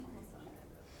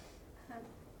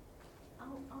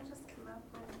I'll just come up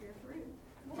when you're through.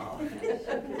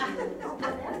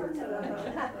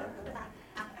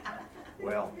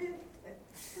 Well,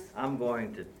 I'm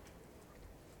going to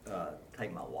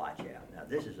take my watch out. Now,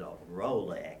 this is a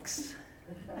Rolex,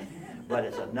 but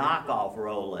it's a knockoff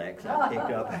Rolex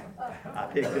I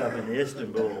picked up in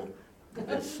Istanbul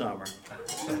this summer.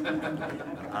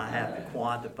 I have to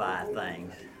quantify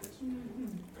things,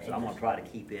 so I'm going to try to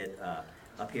keep it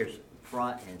up here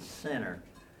front and center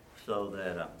so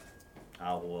that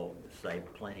I will save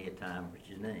plenty of time for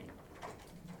Janine.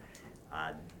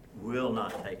 I will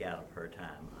not take out of her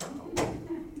time.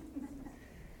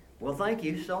 Well, thank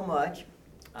you so much.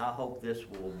 I hope this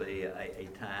will be a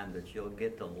time that you'll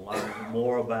get to learn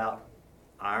more about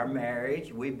our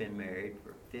marriage. We've been married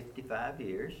for 55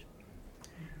 years,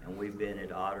 and we've been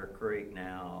at Otter Creek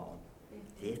now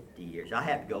 50 years. I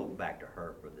have to go back to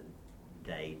her for the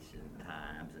dates and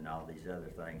times and all these other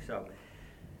things. So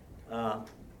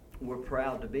we're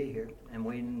proud to be here, and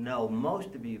we know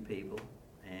most of you people,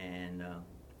 and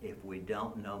if we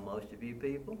don't know most of you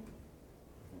people,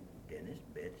 Dennis,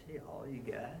 Betsy, all you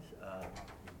guys,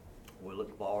 we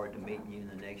look forward to meeting you in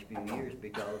the next few years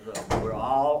because we're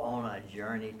all on a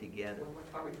journey together.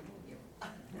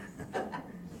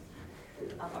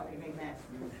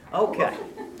 Okay,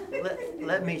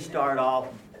 let me start off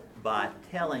by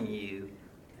telling you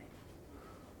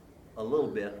a little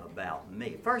bit about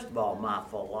me. First of all, my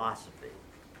philosophy.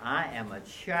 I am a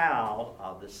child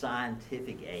of the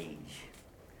scientific age.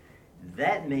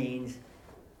 That means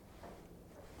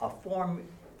a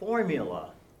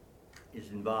formula is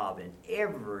involved in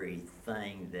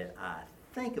everything that I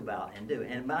think about and do.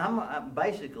 And I'm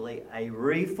basically a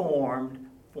reformed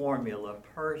formula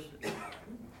person.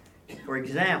 For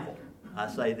example, I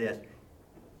say this.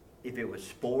 If it was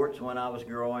sports when I was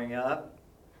growing up,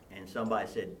 and somebody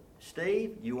said,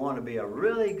 Steve, you want to be a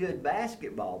really good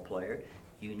basketball player,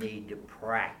 you need to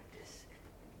practice.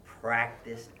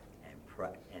 Practice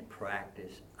and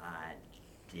practice I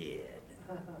did.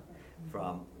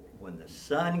 From when the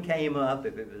sun came up,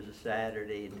 if it was a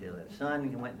Saturday, until the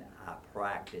sun went, I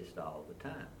practiced all the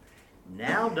time.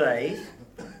 Nowadays,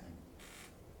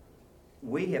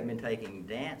 we have been taking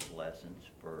dance lessons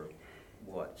for,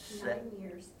 what, 9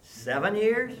 years. 7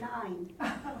 years? 9.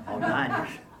 Oh, 9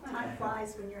 years. Time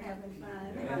flies when you're having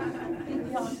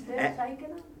fun. Y'all still taking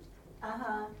them?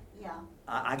 Uh-huh, yeah.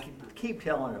 I keep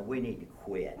telling her we need to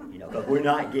quit, because we're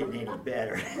not getting any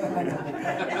better.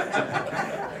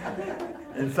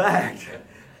 In fact,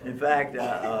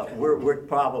 we're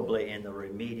probably in the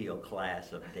remedial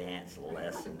class of dance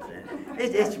lessons, and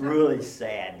it's really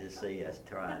sad to see us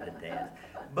trying to dance.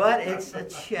 But it's a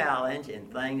challenge,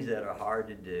 and things that are hard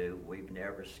to do, we've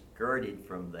never skirted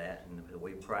from that, and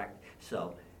we practice.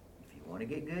 So, if you want to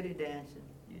get good at dancing,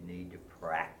 you need to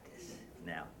practice.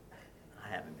 Now, I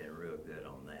haven't been real good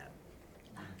on that.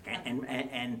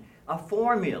 And a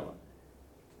formula.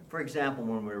 For example,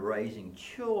 when we're raising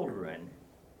children,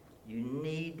 you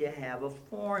need to have a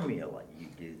formula. You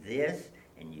do this,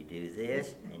 and you do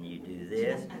this, and you do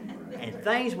this, and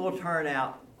things will turn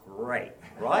out great,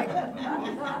 right?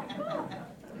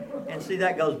 And see,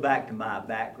 that goes back to my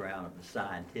background of the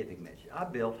scientific method. I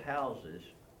built houses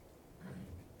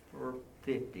for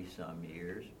 50-some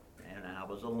years, and I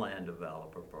was a land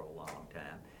developer for a long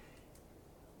time.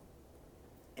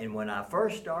 And when I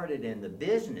first started in the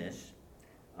business,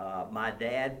 my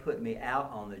dad put me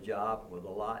out on the job with a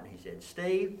lot, and he said,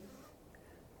 Steve,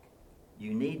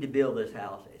 you need to build this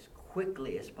house as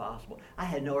quickly as possible. I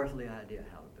had no earthly idea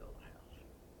how to build a house.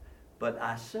 But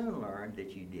I soon learned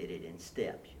that you did it in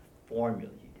steps,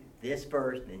 formula. You do this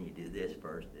first, then you do this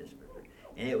first, this first.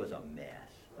 And it was a mess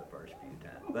the first few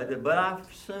times. But I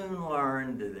soon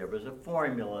learned that there was a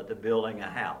formula to building a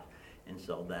house. And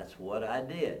so that's what I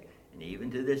did. And even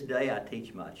to this day, I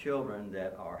teach my children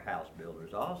that are house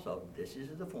builders also. This is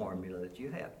the formula that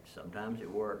you have. Sometimes it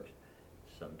works,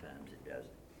 sometimes it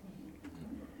doesn't.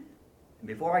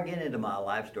 Before I get into my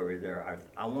life story,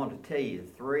 I want to tell you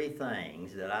 3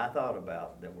 things that I thought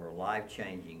about that were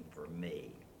life-changing for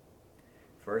me.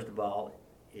 First of all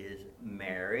is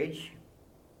marriage,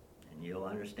 and you'll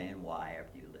understand why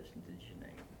after you listen to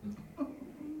Janine.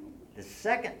 The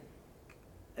second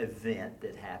event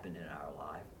that happened in our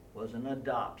life was an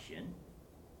adoption.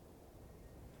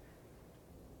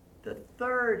 The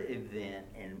third event,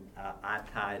 and I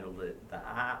titled it the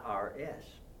IRS.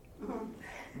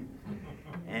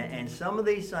 And some of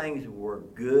these things were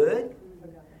good,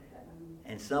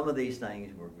 and some of these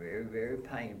things were very, very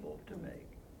painful to me.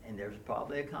 And there's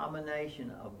probably a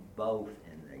combination of both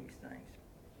in these things.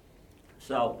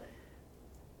 So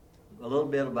a little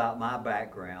bit about my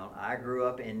background. I grew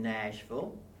up in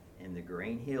Nashville, in the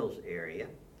Green Hills area,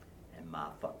 and my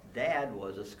dad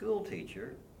was a school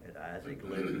teacher at Isaac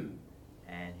Lee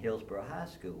and Hillsborough High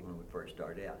School when we first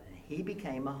started out. And he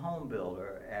became a home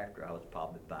builder after I was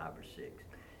probably 5 or 6.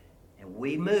 And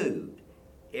we moved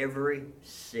every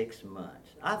 6 months.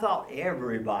 I thought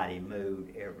everybody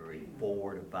moved every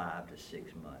 4 to 5 to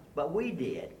 6 months, but we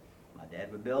did. My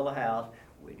dad would build a house,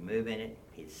 we'd move in it,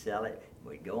 he'd sell it,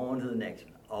 we'd go on to the next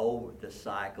one. Oh, the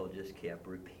cycle just kept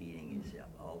repeating itself.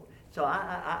 Oh, so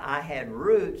I had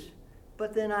roots,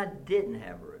 but then I didn't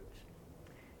have roots.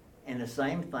 And the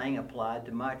same thing applied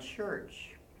to my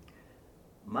church.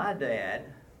 My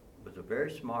dad was a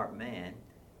very smart man,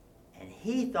 and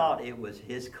he thought it was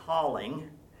his calling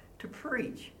to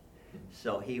preach.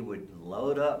 So he would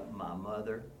load up my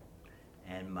mother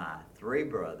and my 3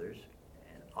 brothers,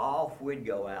 and off we'd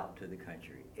go out to the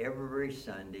country every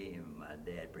Sunday, and my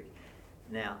dad preached.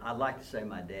 Now, I'd like to say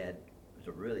my dad was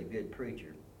a really good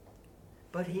preacher,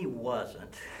 but he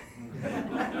wasn't.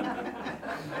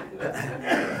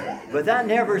 But that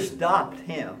never stopped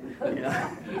him, you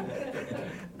know.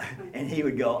 And he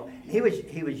would go, he was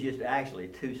just actually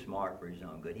too smart for his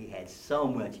own good. He had so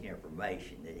much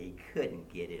information that he couldn't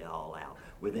get it all out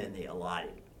within the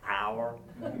allotted hour.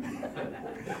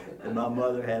 And my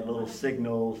mother had little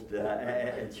signals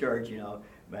at church, you know,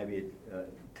 maybe a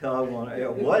tug on it,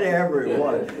 whatever it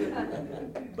was.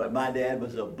 But my dad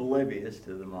was oblivious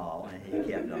to them all, and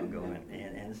he kept on going.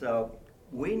 And so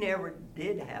we never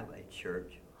did have a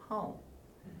church home.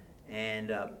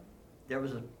 And there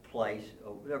was a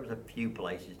few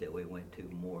places that we went to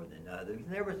more than others.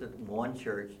 There was one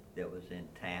church that was in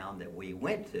town that we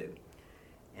went to.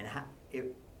 And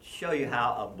it show you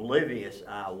how oblivious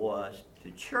I was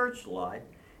to church life.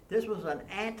 This was an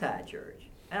anti-church,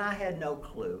 and I had no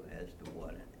clue as to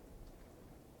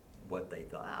what they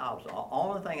thought. The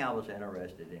only thing I was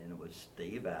interested in was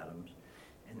Steve Adams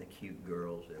and the cute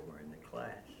girls that were in the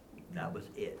class. That was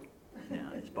it.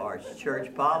 Now, as far as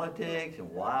church politics and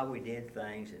why we did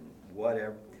things and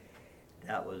whatever,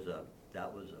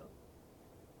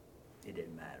 it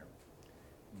didn't matter.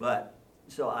 But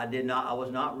so I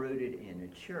was not rooted in a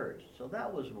church. So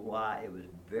that was why it was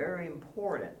very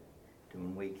important to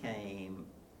when we came.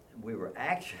 We were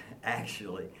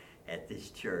actually at this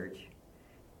church,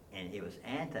 and it was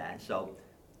anti. So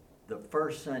the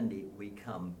first Sunday we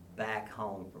come back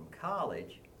home from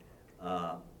college,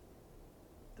 the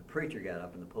preacher got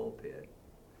up in the pulpit,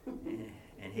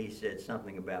 and he said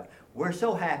something about, "We're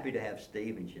so happy to have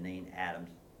Steve and Janine Adams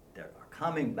that are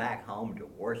coming back home to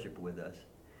worship with us."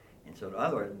 And so in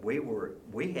other words,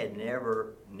 we had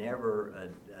never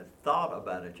thought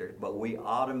about a church, but we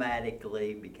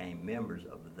automatically became members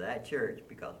of that church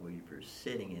because we were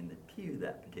sitting in the pew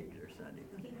that particular Sunday.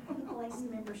 He placed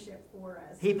membership for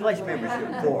us. He placed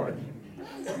membership for us.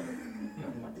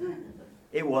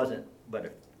 It wasn't but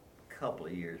a couple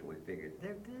of years we figured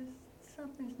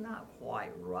something's not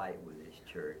quite right with this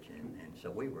church, and so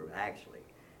we were actually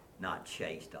not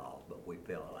chased off, but we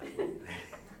felt like we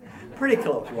pretty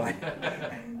close, right?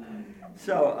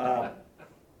 So,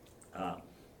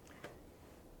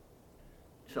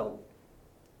 so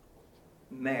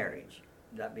marriage,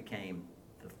 that became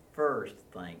the first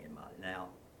thing in my, now,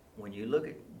 when you look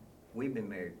at, we've been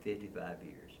married 55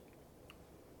 years,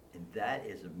 and that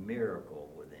is a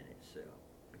miracle within itself,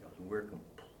 because we're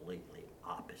completely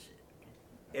opposite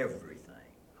in everything.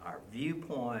 Our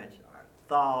viewpoints, our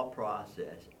thought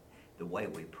process, the way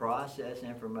we process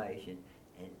information,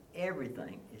 and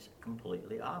everything is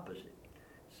completely opposite.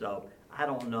 So I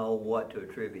don't know what to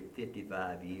attribute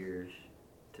 55 years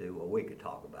to. Well, we could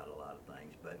talk about a lot of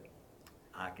things, but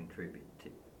I contribute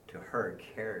to her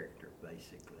character,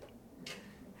 basically.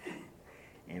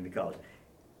 And because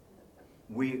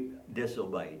we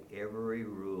disobeyed every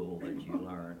rule that you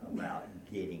learn about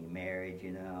getting married,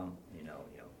 you know,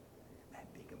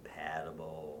 be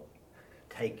compatible,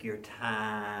 take your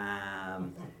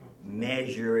time,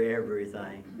 measure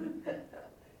everything.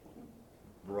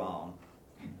 Wrong.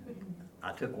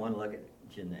 I took one look at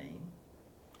Janine,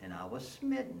 and I was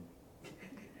smitten.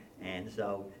 And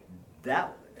so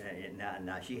that,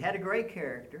 now she had a great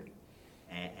character,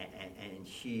 and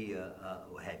she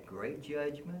had great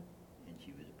judgment, and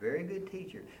she was a very good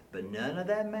teacher, but none of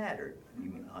that mattered.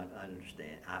 You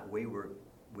understand?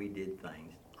 We did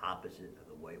things opposite of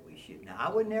the way we should. Now, I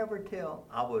would never tell,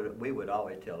 we would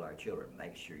always tell our children,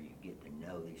 make sure you get to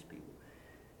know these people.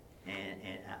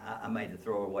 And I made the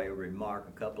throwaway remark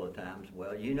a couple of times,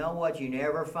 well, you know what, you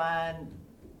never find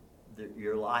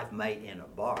your life mate in a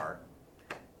bar.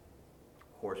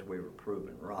 course, we were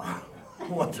proven wrong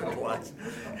once or twice.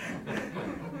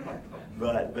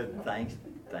 But things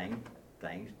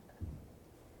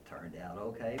turned out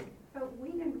okay. But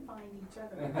we didn't find each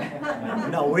other.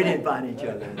 No, we didn't find each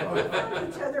other. We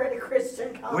found each other at a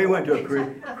Christian college. We went to a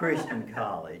Christian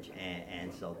college,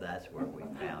 and so that's where we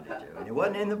found each other. And it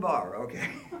wasn't in the bar, okay?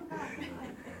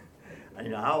 You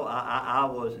know, I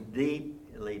was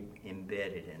deeply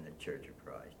embedded in the Church of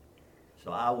Christ,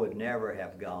 so I would never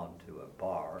have gone to a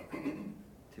bar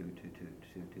to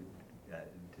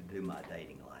do my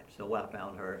dating life. So I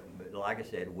found her. But like I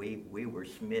said, we were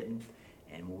smitten,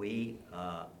 and we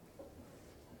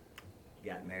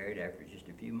got married after just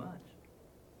a few months,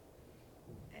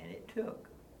 and it took.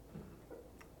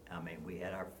 I mean, we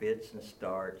had our fits and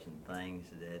starts and things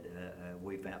that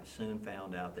we soon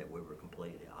found out that we were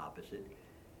completely opposite.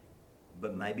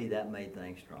 But maybe that made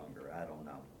things stronger. I don't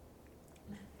know.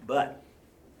 But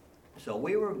so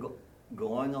we were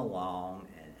going along,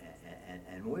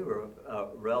 and we were a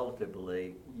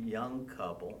relatively young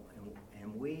couple,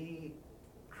 and we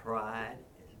tried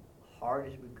as hard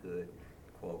as we could,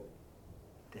 quote,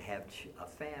 to have a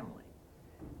family,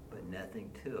 but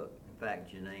nothing took. In fact,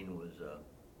 Janine was,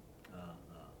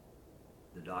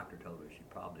 the doctor told her she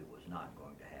probably was not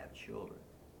going to have children.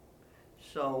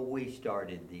 So we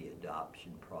started the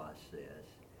adoption process,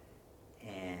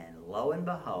 and lo and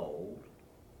behold,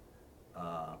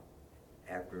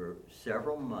 after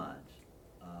several months,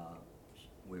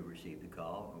 we received a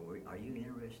call, are you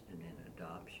interested in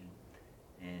adoption?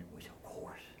 And we said, of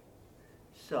course.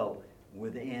 So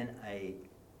within a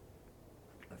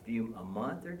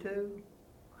month or two,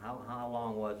 how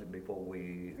long was it before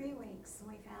we? 3 weeks,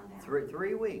 we found out.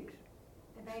 3 weeks.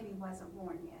 The baby wasn't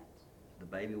born yet. The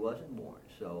baby wasn't born.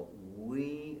 So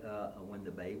we, when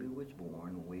the baby was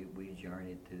born, we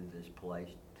journeyed to this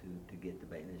place to get the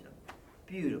baby. It's a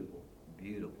beautiful,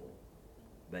 beautiful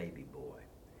baby boy.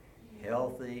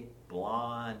 Healthy,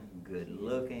 blonde, good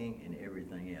looking, and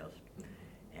everything else.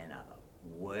 And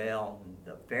well,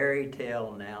 the fairy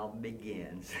tale now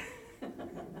begins.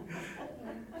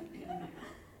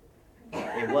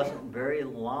 It wasn't very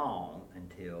long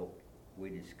until we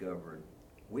discovered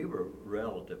we were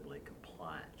relatively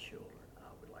compliant children, I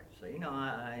would like to say. You know,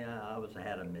 I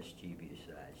had a mischievous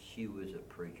side. She was a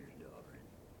preacher's daughter, and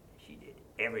she did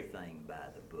everything by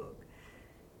the book.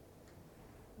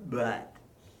 But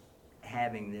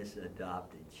having this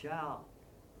adopted child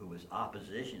who was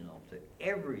oppositional to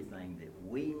everything that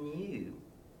we knew,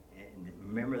 and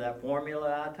remember that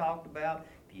formula I talked about?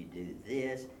 If you do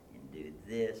this, and do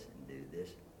this, and do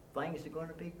this, things are going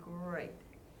to be great.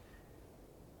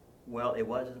 Well, it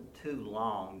wasn't too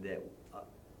long that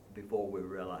before we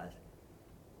realized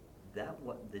that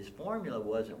this formula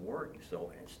wasn't working.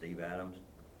 So, and Steve Adams,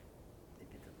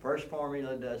 if the first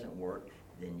formula doesn't work,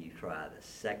 then you try the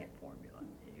second formula,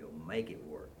 and you'll make it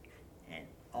work. And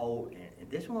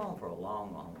this went on for a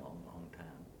long, long, long, long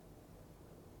time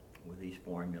with these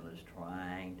formulas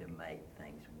trying to make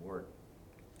things work.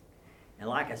 And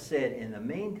like I said, in the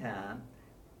meantime,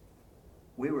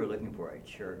 we were looking for a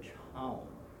church home.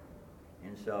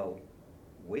 And so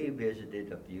we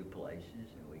visited a few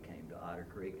places, and we came to Otter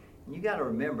Creek. And you got to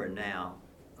remember now,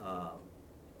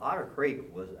 Otter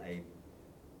Creek was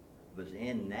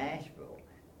in Nashville,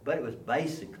 but it was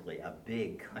basically a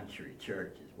big country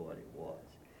church is what it was.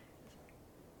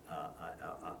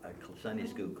 A Sunday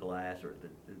school class, or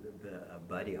the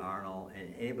Buddy Arnold,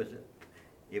 and it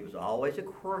was always a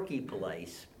quirky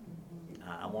place.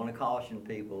 I want to caution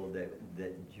people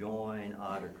that join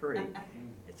Otter Creek.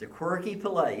 It's a quirky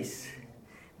place,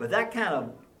 but that kind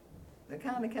of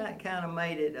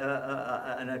made it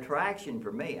an attraction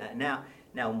for me. Now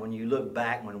when we look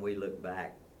back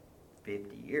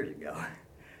 50 years ago,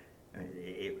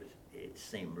 it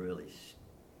seemed really,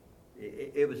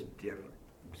 it was different.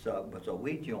 So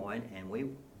we joined, and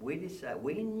we decided,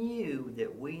 we knew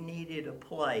that we needed a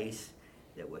place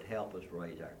that would help us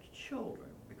raise our children,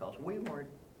 because we weren't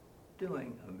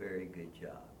doing a very good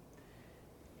job.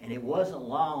 And it wasn't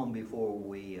long before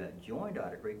we joined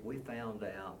Otter Creek, we found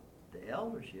out the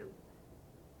eldership,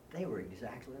 they were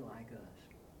exactly like us.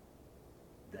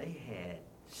 They had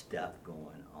stuff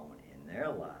going on in their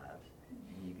lives,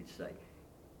 and you could say,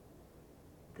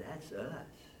 that's us.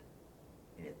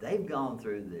 And if they've gone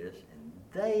through this, and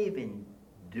they've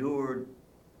endured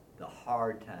the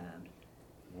hard times,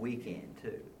 we can too.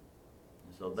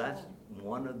 And so that's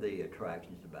one of the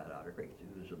attractions about Otter Creek.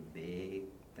 It was a big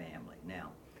family.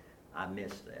 Now, I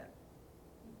missed that.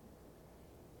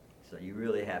 So you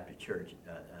really have to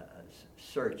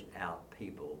search out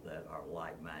people that are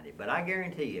like-minded. But I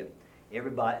guarantee you,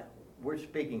 everybody, we're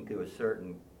speaking to a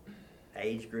certain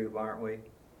age group, aren't we?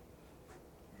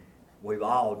 We've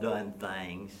all done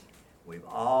things. We've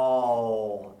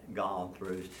all gone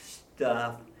through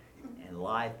stuff, and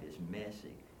life is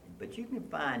messy. But you can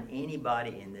find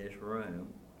anybody in this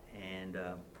room and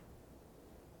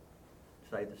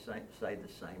say the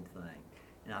same thing.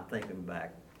 And I'm thinking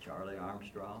back, Charlie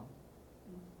Armstrong,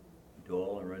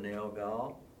 Doyle and Renelle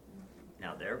Gall.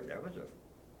 Now that was an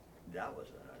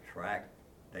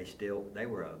they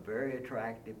were a very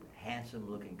attractive,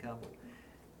 handsome-looking couple,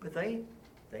 but they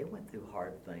went through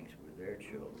hard things with their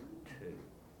children too.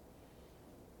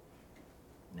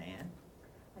 Nan?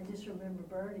 I just remember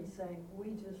Bernie saying,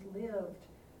 we just lived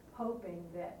hoping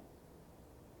that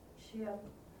Chip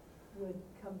would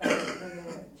come back to the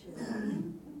Lord, you know.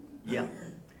 Yeah,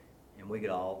 and we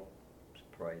could all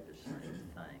pray the same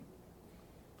thing.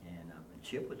 And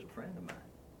Chip was a friend of mine.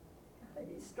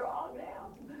 He's strong now.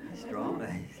 He's strong.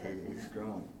 He's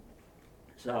strong.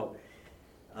 So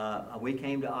we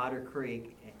came to Otter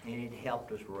Creek, and it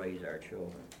helped us raise our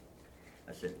children.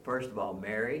 I said, first of all,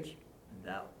 marriage.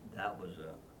 That was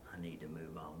I need to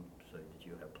move on so that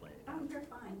you'll have plenty of time. You're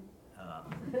fine.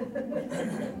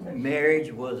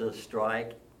 Marriage was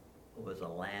a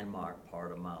landmark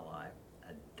part of my life.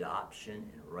 Adoption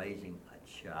and raising a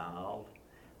child,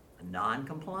 a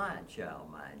non-compliant child,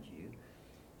 mind you,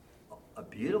 a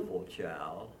beautiful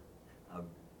child, a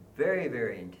very,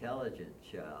 very intelligent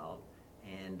child,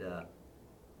 and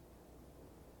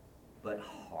but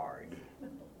hard.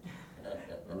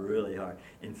 Really hard.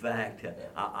 In fact,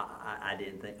 I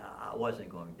didn't think, I wasn't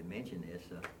going to mention this.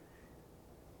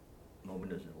 When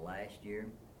was it, last year?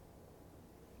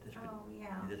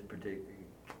 Yeah. This particular,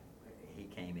 he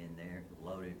came in there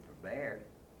loaded for bear.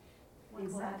 One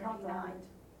Saturday night.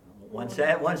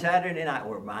 One Saturday night,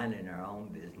 we're minding our own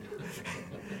business.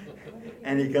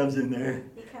 And he comes in there.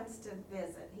 He comes to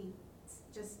visit. He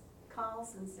just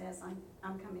calls and says,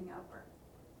 I'm coming over.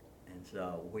 And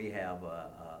so we had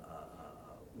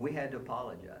to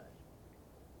apologize.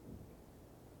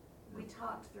 We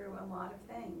talked through a lot of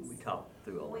things. We talked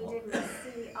through a lot. We didn't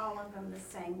see all of them the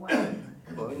same way,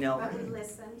 Well, no, but we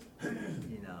listened.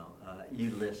 You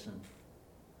listen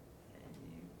and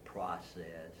you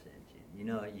process, and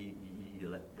you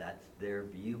let, that's their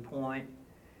viewpoint.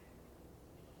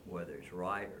 Whether it's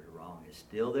right or wrong, it's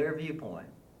still their viewpoint.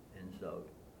 And so,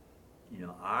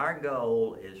 our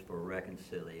goal is for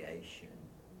reconciliation.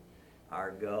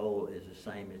 Our goal is the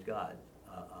same as God's,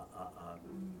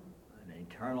 an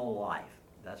eternal life.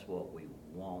 That's what we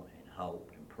want and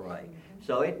hope and pray.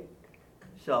 So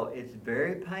it's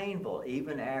very painful,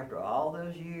 even after all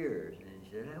those years. And he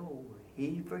said,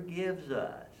 he forgives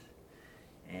us.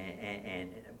 And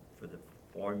for the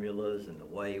formulas and the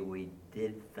way we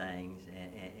did things.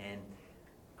 And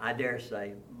I dare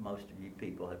say most of you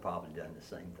people have probably done the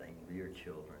same thing with your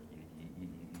children. You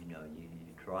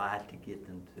try to get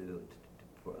them to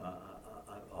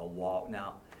a walk.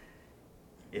 Now,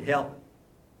 it helped.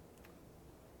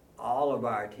 All of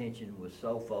our attention was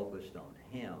so focused on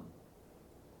him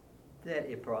that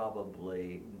it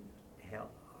probably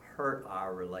hurt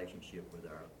our relationship with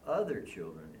our other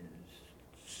children in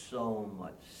so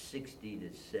much. 60 to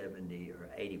 70 or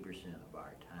 80% of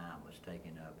our time was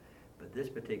taken up. But this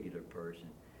particular person,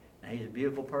 now he's a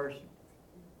beautiful person,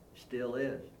 still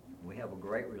is. We have a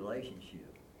great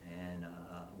relationship, and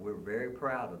we're very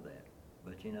proud of that.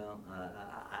 But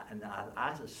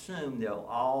I assume there'll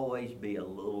always be a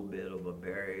little bit of a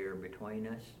barrier between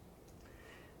us.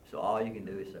 So all you can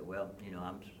do is say, well,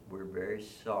 we're very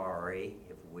sorry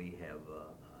if we have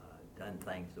done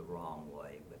things the wrong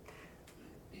way. But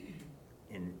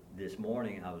this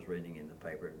morning I was reading in the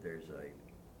paper, there's a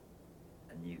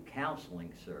new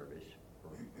counseling service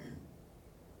for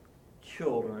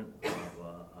children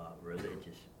of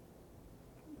religious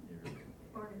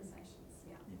Organizations,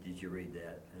 yeah. Did you read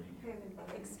that? Who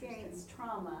experienced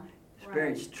trauma.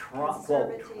 Experienced quote,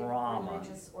 Conservative trauma.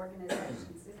 religious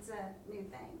organizations. It's a new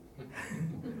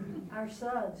thing. Our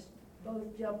sons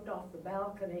both jumped off the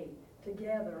balcony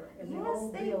together in the Yes,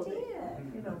 old they building.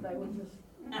 did. They were just,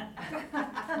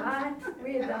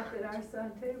 we adopted our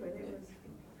son too, but it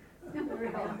was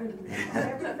very hard.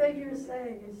 Everything you're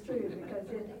saying is true because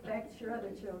it affects your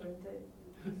other children too.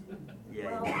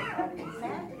 Yeah. Well,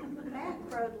 Matt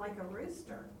crowed like a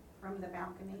rooster from the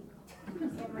balcony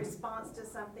in response to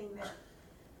something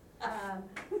that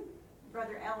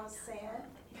Brother Ellis said.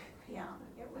 Yeah,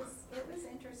 it was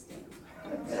interesting.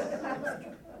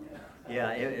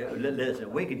 Yeah,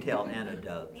 listen, we can tell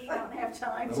anecdotes. We don't have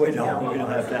time to We don't tell have all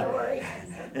the time. stories.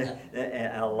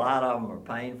 And a lot of them are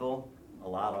painful, A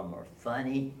lot of them are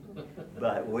funny,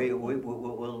 but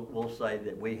we'll say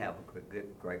that we have a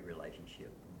great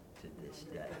relationship to this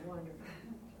day. Wonderful.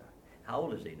 How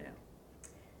old is he now?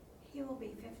 He will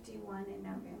be 51 in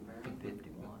November.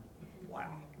 51.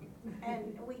 Wow.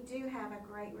 And we do have a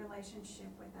great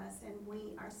relationship with us, and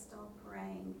we are still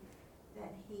praying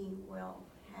that he will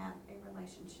have a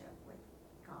relationship with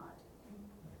God.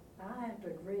 I have to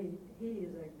agree, he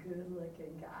is a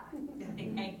good-looking guy.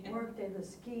 Worked in the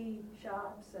ski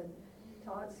shops and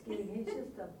taught skiing. He's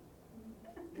just a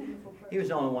beautiful person. He was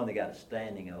the only one that got a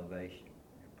standing ovation.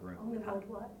 Only one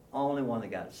what? Only one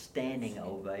that got a standing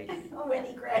ovation When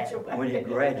he graduated. when he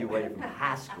graduated from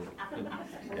high school.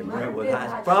 And Mine Brentwood did High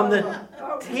not School. From show the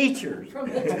up. teachers. From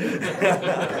the teachers.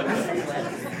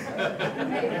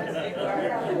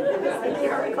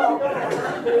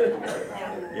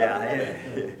 Yeah.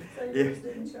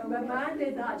 But mine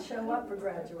did not show up for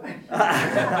graduation.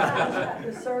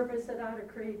 The service at Otter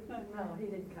Creek, no, he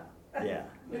didn't come. Yeah.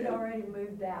 He'd already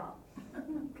moved out,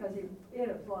 because it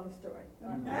was a long story.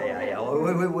 Yeah.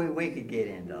 We could get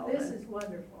into all that. This is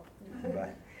wonderful.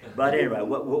 But anyway,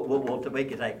 we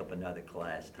could take up another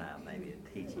class time, maybe in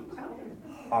teaching.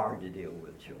 Hard to deal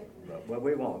with children, but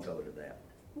we won't go to that.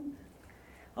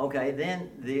 Okay,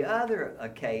 then the other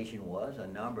occasion was a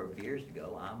number of years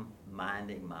ago. I'm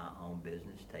minding my own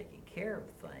business, taking care of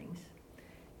things,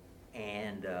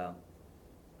 and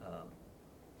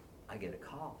I get a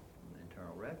call from the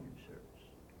Internal Revenue Service.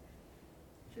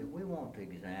 Said, we want to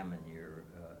examine your,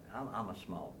 I'm a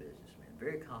small businessman,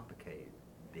 very complicated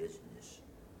business.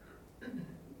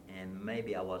 And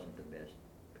maybe I wasn't the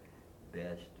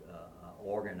best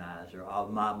organizer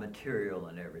of my material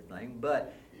and everything,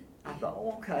 but I thought,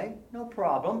 okay, no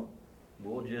problem.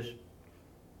 They'll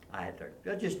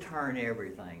just turn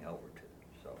everything over to them.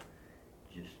 So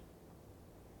just,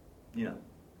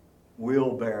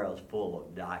 wheelbarrows full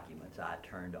of documents I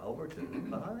turned over to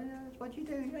them. But that's what you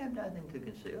do. You have nothing to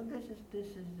conceal.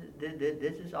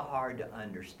 This is a hard to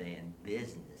understand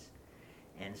business.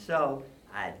 And so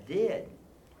I did.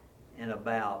 And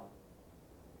about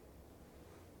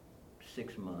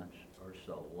 6 months or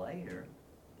so later,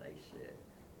 they said,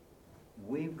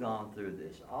 we've gone through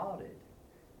this audit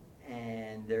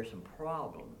and there's some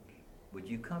problems. Would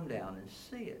you come down and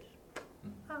see us?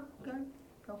 Oh, okay,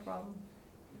 no problem.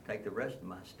 Take the rest of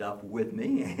my stuff with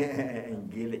me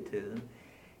and give it to them.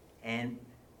 And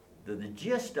the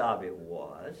gist of it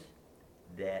was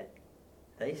that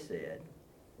they said,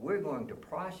 we're going to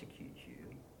prosecute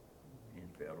you in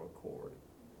federal court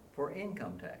for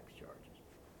income tax charges.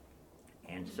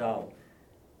 And so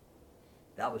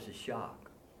that was a shock.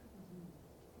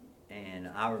 And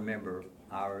I remember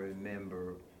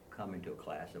coming to a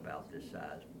class about this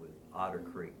size with Otter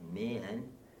Creek men,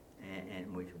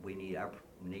 and which we need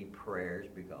prayers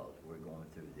because we're going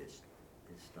through this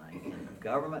thing. And the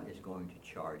government is going to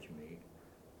charge me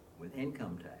with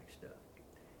income tax stuff.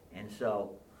 And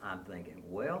so I'm thinking,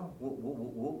 well,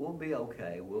 we'll be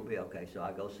okay. We'll be okay. So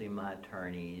I go see my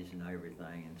attorneys and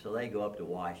everything. And so they go up to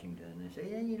Washington and they say,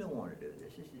 yeah, you don't want to do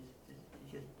this. This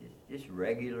is just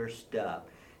regular stuff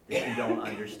that you don't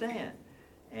understand.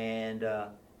 And,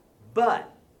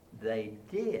 but they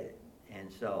did.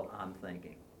 And so I'm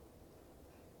thinking,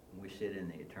 we sit in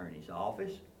the attorney's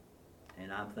office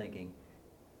and I'm thinking,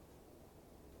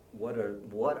 what are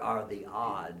the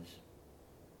odds?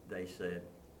 They said,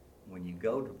 when you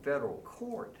go to federal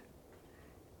court,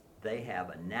 they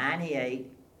have a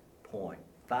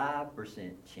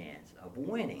 98.5% chance of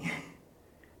winning.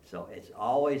 So it's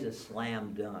always a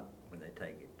slam dunk when they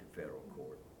take it to federal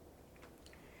court.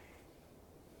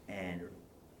 And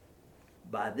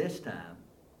by this time,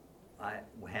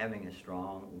 having a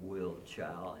strong-willed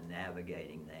child and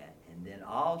navigating that, and then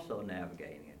also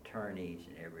navigating attorneys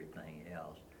and everything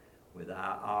else with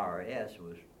our IRS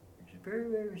was very,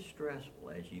 very stressful,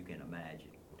 as you can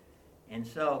imagine. And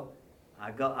so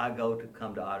I go to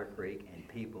come to Otter Creek, and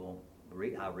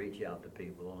I reach out to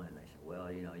people, and they say,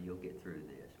 well, you'll get through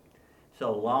this.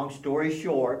 So long story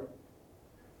short,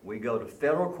 we go to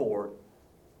federal court,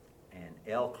 and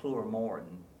L. Clure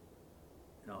Morton,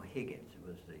 Higgins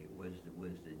was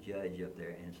the judge up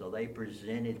there, and so they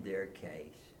presented their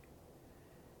case,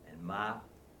 and my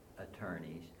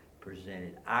attorneys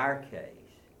presented our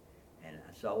case. And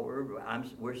so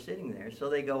we're sitting there. So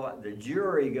they go out, the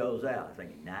jury goes out. I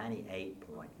think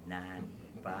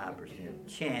 98.95%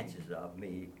 chances of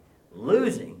me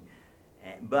losing.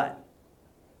 But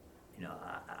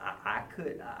I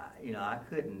couldn't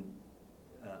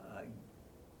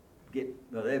get.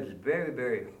 Well, it was very,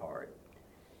 very hard.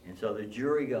 And so the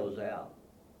jury goes out.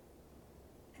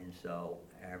 And so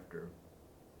after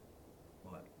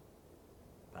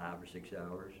 5 or 6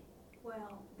 hours?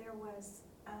 Well, there was,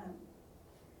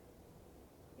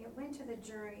 it went to the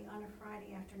jury on a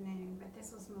Friday afternoon, but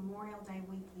this was Memorial Day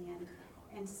weekend,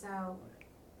 and so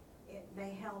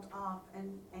they held off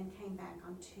and came back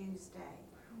on Tuesday.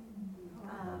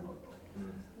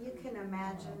 You can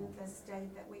imagine the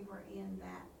state that we were in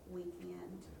that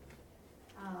weekend.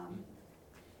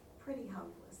 Pretty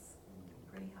hopeless,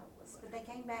 but they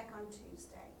came back on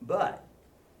Tuesday. But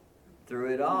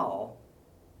through it all,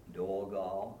 Doyle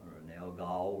Gall, Renell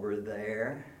Gall were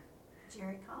there.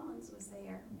 Jerry Collins was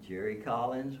there. Jerry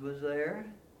Collins was there.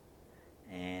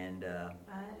 And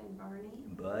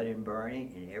Bud and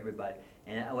Bernie and everybody.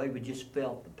 And we just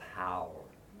felt the power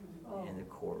in the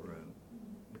courtroom.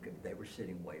 Because they were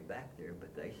sitting way back there,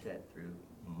 but they sat through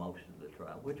most of the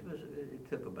trial, which was, it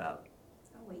took about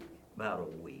a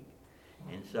week.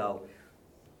 And so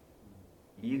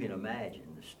you can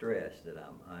imagine the stress that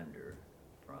I'm under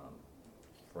from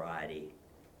Friday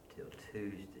till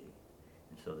Tuesday.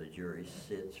 And so the jury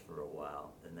sits for a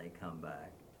while, then they come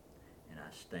back, and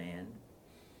I stand,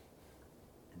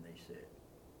 and they said,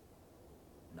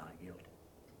 not guilty.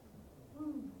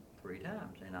 3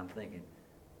 times. And I'm thinking,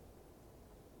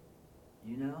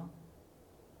 you know,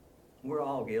 we're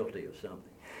all guilty of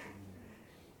something.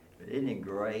 But isn't it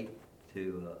great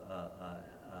to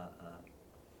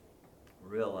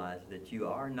realize that you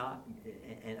are not,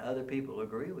 and other people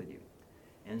agree with you.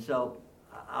 And so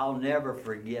I'll never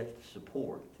forget the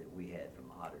support that we had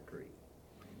from Otter Creek.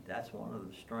 That's one of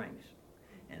the strengths.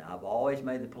 And I've always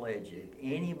made the pledge, if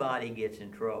anybody gets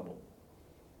in trouble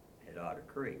at Otter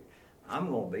Creek, I'm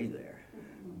going to be there.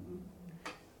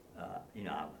 You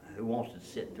know, who wants to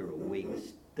sit through a week of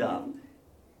stuff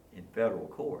in federal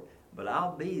court? But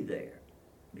I'll be there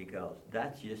because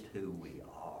that's just who we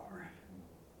are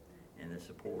and the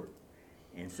support.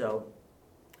 And so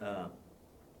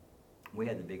we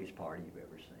had the biggest party you've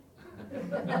ever seen.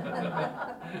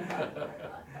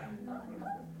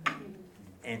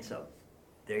 And so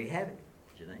there you have it,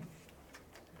 Janine.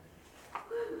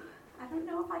 I don't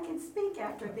know if I can speak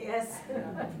after this.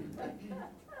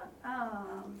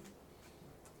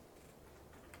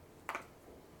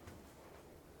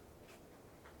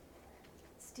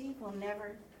 Steve will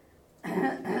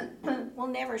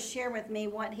never share with me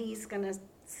what he's going to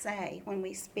say when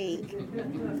we speak,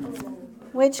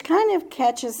 which kind of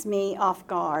catches me off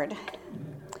guard.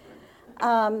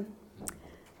 Because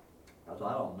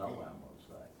I don't know what I'm going to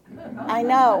say. I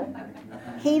know.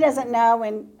 He doesn't know,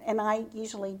 and I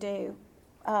usually do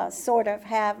sort of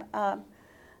have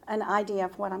an idea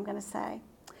of what I'm going to say.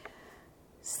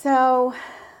 So,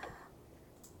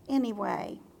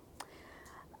 anyway,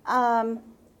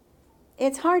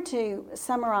 it's hard to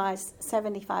summarize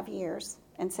 75 years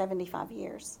and 75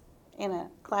 years in a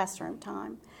classroom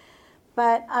time.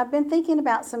 But I've been thinking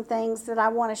about some things that I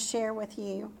want to share with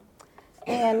you.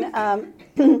 And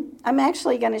I'm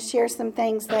actually going to share some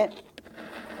things that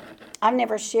I've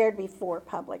never shared before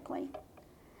publicly.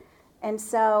 And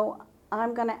so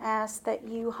I'm going to ask that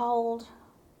you hold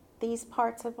these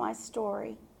parts of my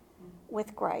story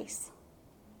with grace.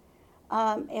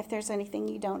 If there's anything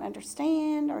you don't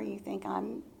understand or you think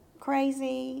I'm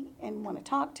crazy and want to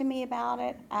talk to me about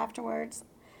it afterwards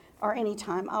or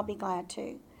anytime, I'll be glad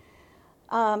to.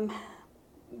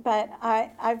 But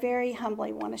I very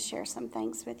humbly want to share some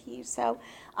things with you. So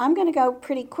I'm going to go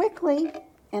pretty quickly,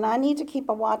 and I need to keep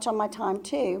a watch on my time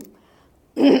too.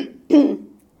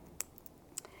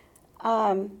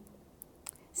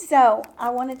 So I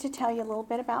wanted to tell you a little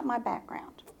bit about my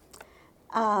background.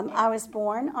 I was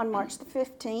born on March the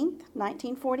 15th,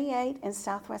 1948 in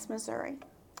Southwest Missouri.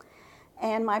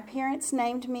 And my parents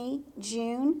named me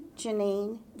June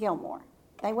Janine Gilmore.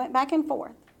 They went back and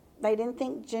forth. They didn't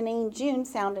think Janine June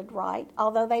sounded right,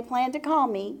 although they planned to call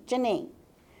me Janine.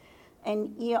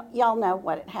 And y'all know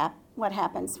what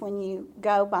happens when you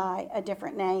go by a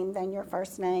different name than your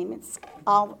first name. It's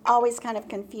always kind of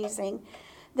confusing.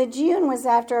 The June was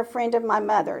after a friend of my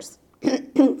mother's,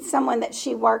 someone that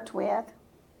she worked with.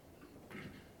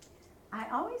 I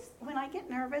always, when I get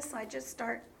nervous,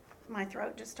 my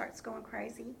throat just starts going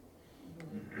crazy.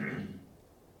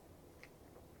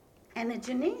 And the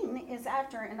Janine is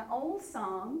after an old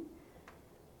song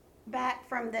back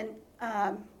from the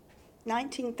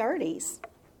 1930s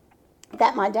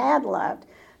that my dad loved,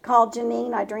 called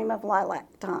Janine, I Dream of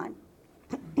Lilac Time.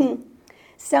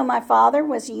 So my father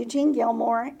was Eugene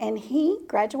Gilmore, and he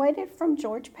graduated from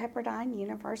George Pepperdine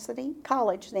University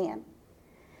College then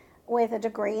with a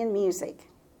degree in music.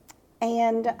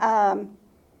 And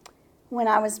when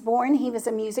I was born, he was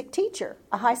a music teacher,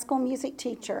 a high school music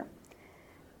teacher.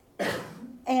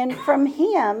 And from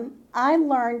him, I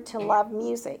learned to love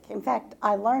music. In fact,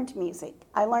 I learned music.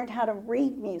 I learned how to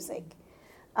read music.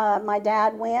 My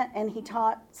dad went and he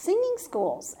taught singing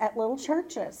schools at little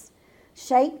churches,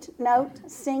 shaped note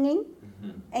singing,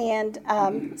 and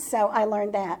so I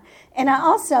learned that. And I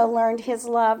also learned his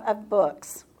love of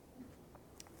books.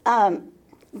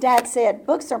 Dad said,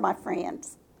 books are my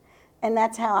friends, and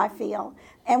that's how I feel.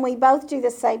 And we both do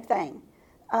the same thing,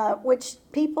 which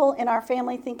people in our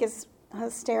family think is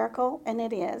hysterical, and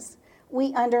it is.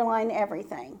 We underline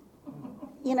everything.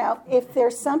 You know, if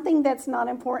there's something that's not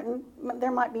important,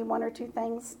 there might be one or two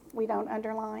things we don't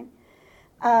underline.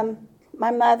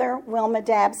 My mother, Wilma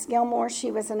Dabbs Gilmore, she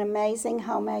was an amazing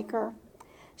homemaker.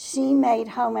 She made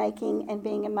homemaking and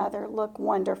being a mother look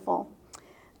wonderful.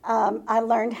 I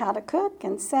learned how to cook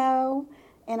and sew,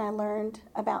 and I learned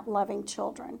about loving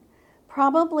children.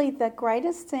 Probably the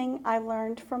greatest thing I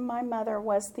learned from my mother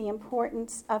was the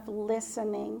importance of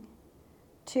listening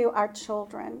to our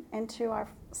children and to our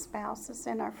spouses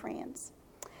and our friends.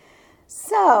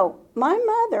 So my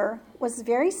mother was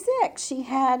very sick. She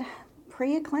had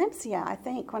preeclampsia, I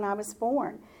think, when I was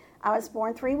born. I was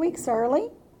born 3 weeks early,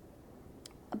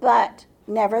 but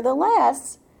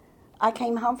nevertheless, I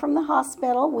came home from the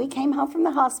hospital. We came home from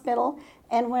the hospital,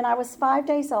 and when I was 5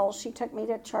 days old, she took me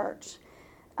to church,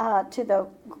 to the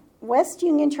West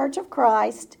Union Church of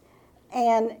Christ,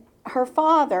 and her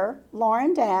father,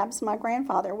 Lauren Dabbs, my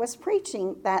grandfather, was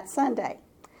preaching that Sunday.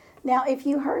 Now, if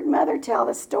you heard Mother tell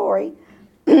the story,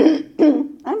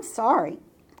 I'm sorry.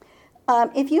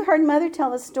 If you heard Mother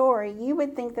tell the story, you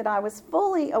would think that I was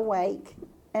fully awake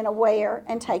and aware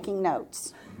and taking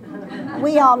notes.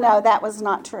 We all know that was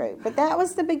not true. But that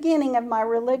was the beginning of my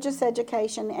religious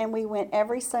education, and we went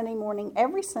every Sunday morning,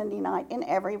 every Sunday night, and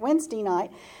every Wednesday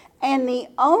night. And the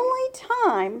only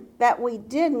time that we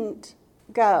didn't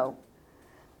go,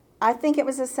 I think it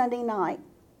was a Sunday night,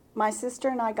 my sister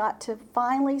and I got to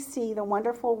finally see the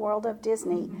wonderful world of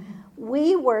Disney.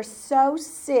 We were so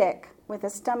sick with a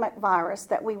stomach virus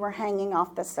that we were hanging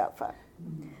off the sofa.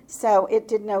 So it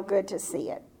did no good to see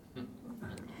it.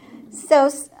 So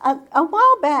a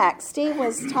while back, Steve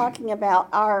was talking about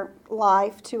our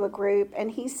life to a group,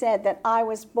 and he said that I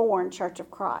was born Church of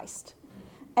Christ.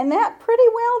 And that pretty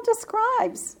well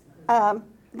describes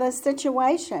the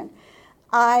situation.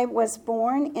 I was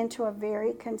born into a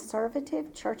very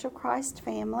conservative Church of Christ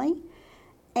family,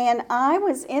 and I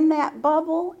was in that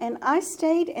bubble, and I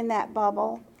stayed in that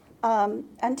bubble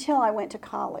until I went to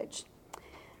college.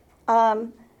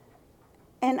 And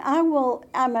I'm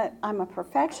a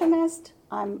perfectionist.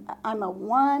 I'm a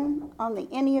 1 on the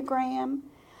Enneagram.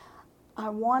 I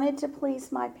wanted to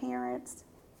please my parents,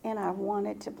 and I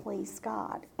wanted to please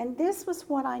God. And this was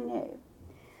what I knew.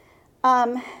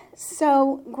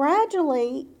 So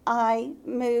gradually I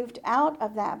moved out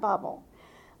of that bubble.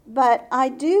 But I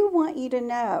do want you to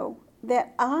know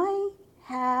that I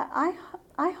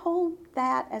hold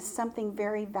that as something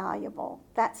very valuable,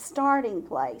 that starting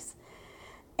place.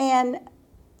 And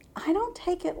I don't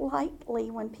take it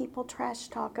lightly when people trash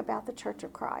talk about the Church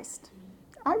of Christ.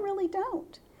 I really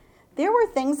don't. There were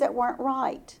things that weren't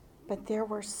right, but there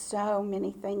were so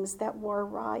many things that were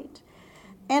right.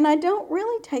 And I don't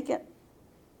really take it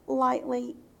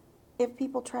lightly if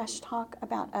people trash talk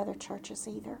about other churches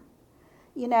either.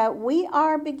 You know, we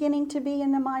are beginning to be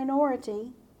in the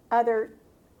minority,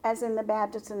 as in the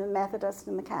Baptists and the Methodists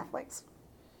and the Catholics.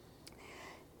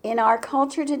 In our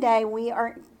culture today, we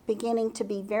are beginning to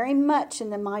be very much in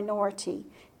the minority.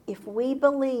 If we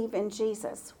believe in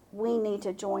Jesus, we need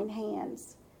to join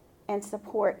hands and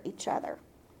support each other.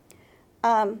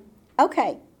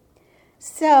 Okay,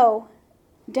 so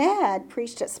Dad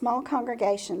preached at small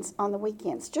congregations on the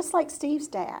weekends, just like Steve's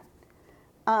dad,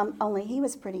 only he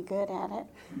was pretty good at it.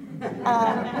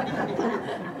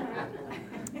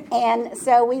 And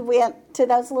so we went to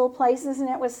those little places, and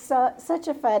it was such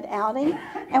a fun outing.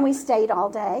 And we stayed all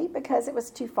day because it was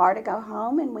too far to go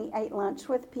home, and we ate lunch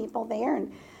with people there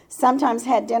and sometimes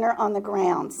had dinner on the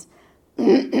grounds.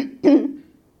 And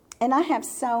I have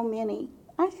so many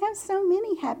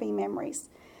happy memories.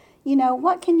 You know,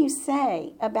 what can you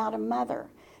say about a mother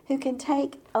who can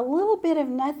take a little bit of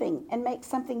nothing and make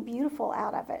something beautiful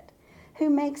out of it, who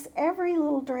makes every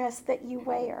little dress that you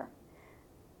wear?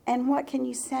 And what can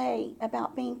you say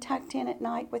about being tucked in at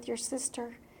night with your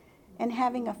sister and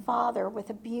having a father with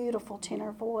a beautiful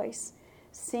tenor voice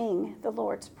sing the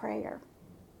Lord's Prayer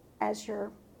as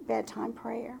your bedtime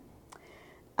prayer?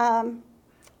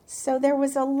 So there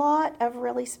was a lot of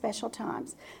really special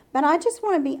times. But I just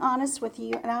want to be honest with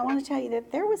you, and I want to tell you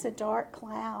that there was a dark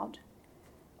cloud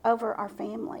over our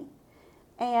family.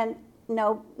 And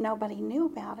nobody knew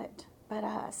about it but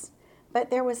us. But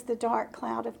there was the dark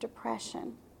cloud of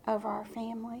depression over our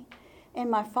family. And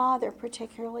my father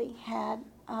particularly had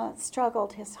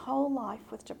struggled his whole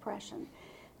life with depression.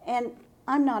 And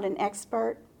I'm not an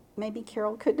expert. Maybe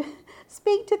Carol could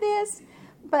speak to this.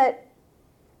 But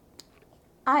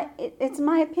it's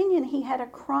my opinion he had a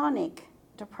chronic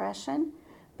depression,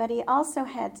 but he also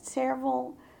had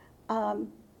several,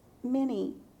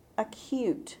 many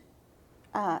acute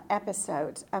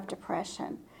episodes of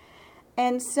depression.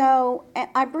 And so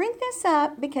I bring this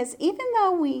up because even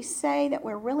though we say that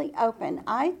we're really open,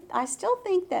 I still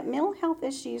think that mental health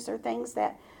issues are things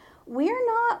that we're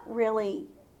not really,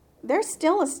 there's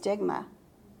still a stigma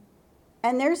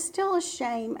and there's still a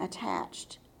shame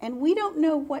attached. And we don't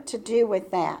know what to do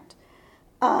with that.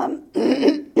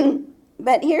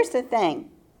 But here's the thing.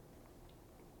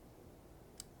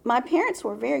 My parents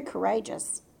were very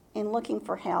courageous in looking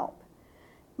for help.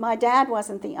 My dad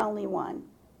wasn't the only one.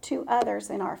 2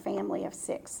 others in our family of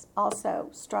 6 also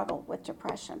struggled with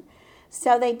depression.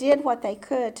 So they did what they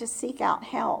could to seek out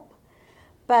help.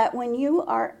 But when you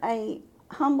are a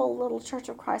humble little Church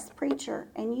of Christ preacher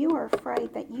and you are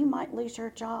afraid that you might lose your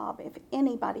job if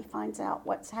anybody finds out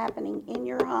what's happening in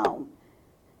your home,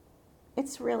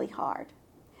 it's really hard.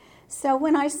 So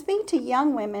when I speak to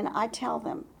young women, I tell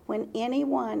them, when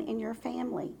anyone in your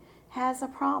family has a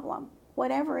problem,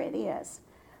 whatever it is,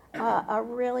 a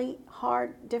really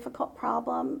hard, difficult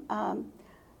problem,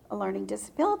 a learning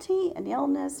disability, an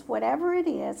illness, whatever it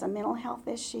is, a mental health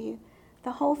issue,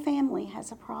 the whole family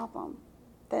has a problem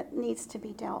that needs to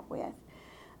be dealt with.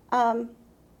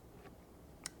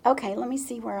 Okay, let me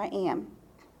see where I am.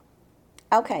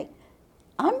 Okay,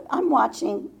 I'm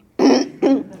watching.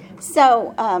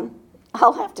 So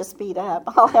I'll have to speed up.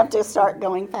 I'll have to start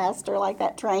going faster like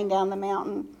that train down the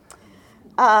mountain.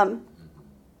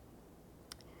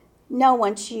 No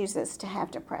one chooses to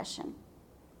have depression.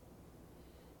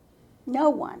 No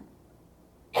one.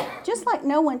 Just like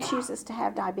no one chooses to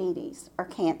have diabetes or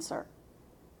cancer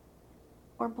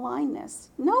or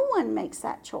blindness. No one makes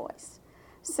that choice.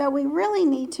 So we really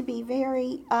need to be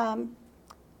very,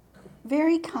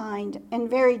 very kind and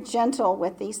very gentle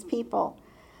with these people.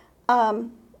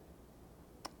 And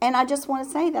I just want to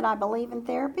say that I believe in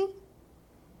therapy.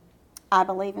 I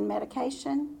believe in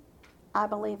medication. I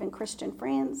believe in Christian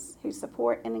friends who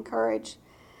support and encourage.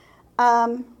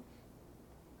 And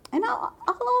I'll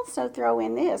also throw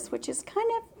in this, which is kind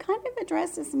of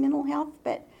addresses mental health,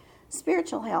 but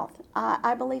spiritual health.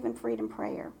 I believe in freedom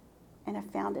prayer, and have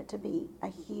found it to be a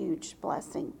huge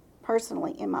blessing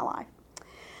personally in my life.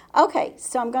 Okay,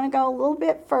 so I'm going to go a little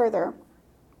bit further.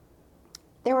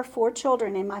 There were 4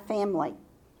 children in my family.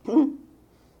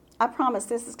 I promise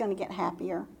this is going to get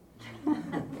happier.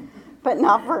 But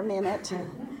not for a minute.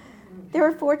 There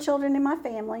were 4 children in my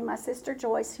family. My sister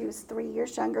Joyce, who's 3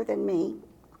 years younger than me,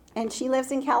 and she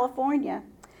lives in California,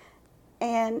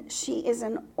 and she is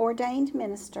an ordained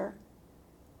minister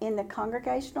in the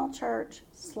Congregational Church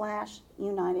 /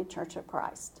 United Church of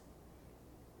Christ.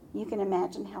 You can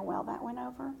imagine how well that went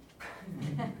over.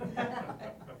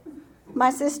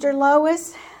 My sister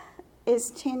Lois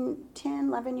is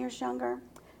 11 years younger.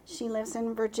 She lives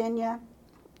in Virginia.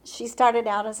 She started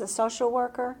out as a social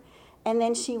worker, and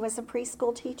then she was a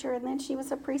preschool teacher, and then she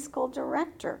was a preschool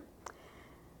director.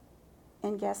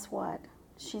 And guess what?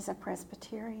 She's a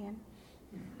Presbyterian.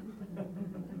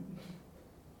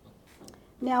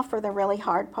 Now for the really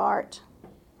hard part.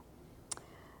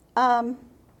 My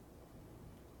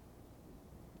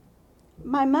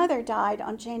mother died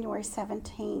on January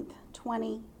 17th,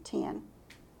 2010.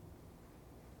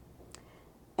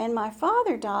 And my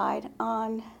father died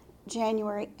on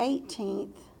January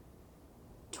 18th,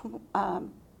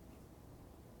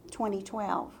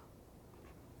 2012.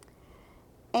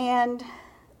 And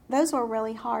those were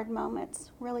really hard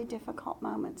moments, really difficult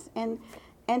moments. And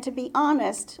to be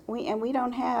honest, we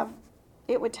don't have,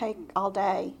 it would take all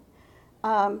day.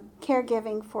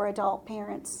 Caregiving for adult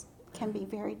parents can be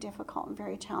very difficult and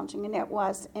very challenging, and it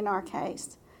was in our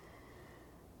case.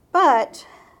 But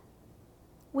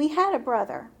we had a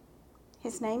brother.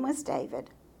 His name was David.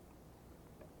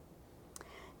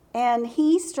 And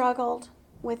he struggled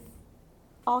with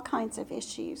all kinds of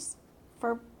issues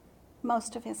for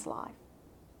most of his life.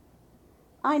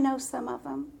 I know some of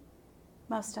them.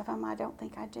 Most of them I don't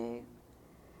think I do.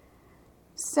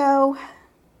 So,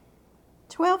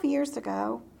 12 years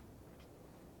ago,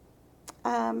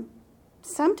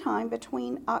 sometime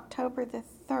between October the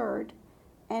 3rd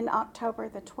and October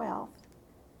the 12th,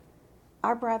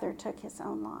 our brother took his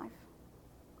own life.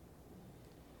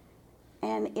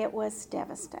 And it was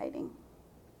devastating.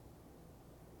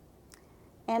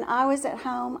 And I was at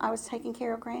home. I was taking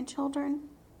care of grandchildren.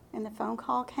 and the phone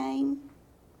call came.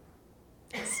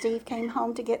 Steve came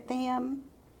home to get them.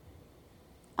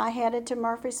 I headed to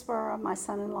Murfreesboro. My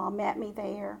son-in-law met me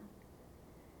there.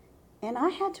 And I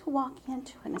had to walk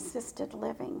into an assisted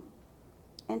living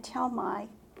and tell my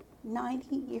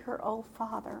 90-year-old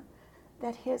father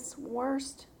that his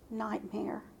worst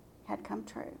nightmare had come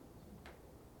true.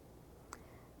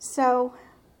 So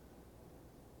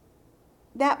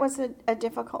that was a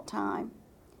difficult time.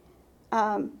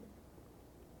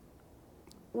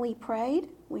 We prayed,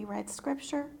 we read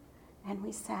scripture, and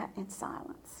we sat in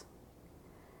silence.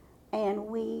 And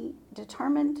we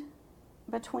determined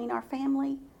between our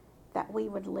family that we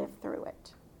would live through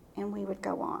it and we would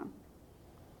go on.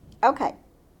 Okay,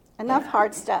 enough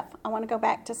hard stuff. I want to go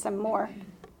back to some more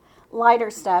lighter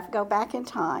stuff, go back in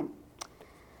time.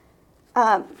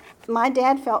 My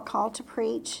dad felt called to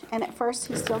preach, and at first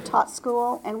he still taught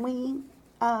school, and we,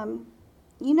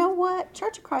 you know what,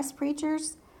 Church of Christ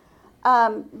preachers,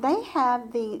 they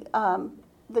have the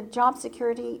job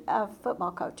security of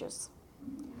football coaches.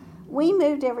 We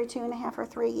moved every 2.5 or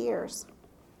 3 years.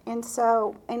 And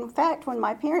so, in fact, when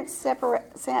my parents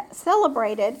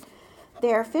celebrated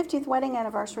their 50th wedding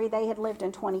anniversary, they had lived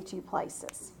in 22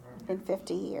 places in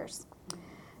 50 years.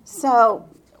 So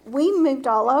we moved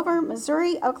all over,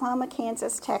 Missouri, Oklahoma,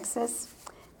 Kansas, Texas.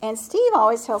 And Steve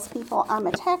always tells people I'm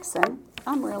a Texan.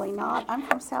 I'm really not. I'm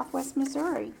from Southwest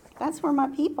Missouri. That's where my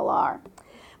people are.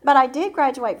 But I did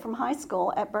graduate from high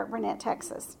school at Burt Burnett,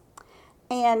 Texas.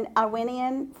 And I went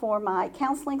in for my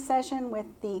counseling session with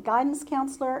the guidance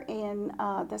counselor in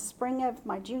the spring of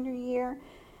my junior year.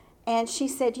 And she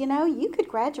said, you know, you could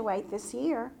graduate this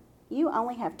year. You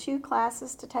only have 2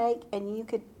 classes to take, and you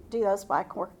could do those by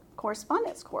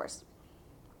correspondence course.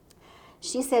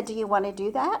 She said, do you want to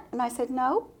do that? And I said,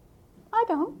 no, I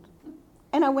don't.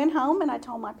 And I went home and I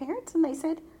told my parents, and they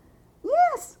said,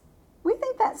 yes, we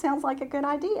think that sounds like a good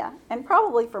idea. And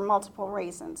probably for multiple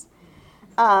reasons.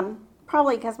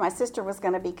 Probably because my sister was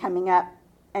going to be coming up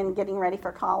and getting ready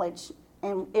for college,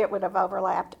 and it would have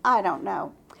overlapped. I don't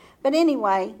know. But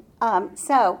anyway,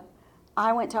 so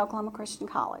I went to Oklahoma Christian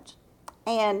College.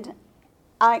 And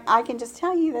I can just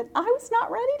tell you that I was not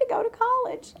ready to go to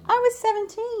college. I was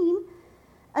 17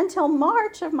 until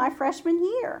March of my freshman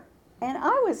year. And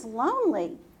I was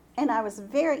lonely, and I was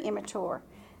very immature.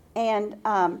 And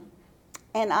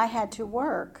I had to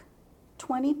work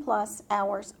 20-plus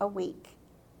hours a week.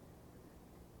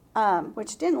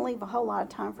 Which didn't leave a whole lot of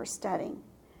time for studying.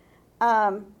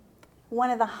 One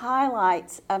of the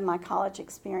highlights of my college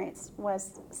experience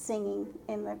was singing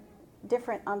in the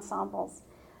different ensembles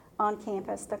on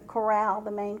campus. The chorale,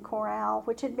 the main chorale,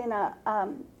 which had been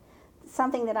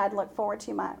something that I'd looked forward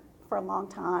to for a long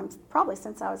time, probably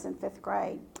since I was in 5th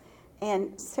grade,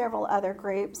 and several other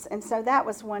groups. And so that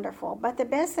was wonderful. But the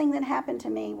best thing that happened to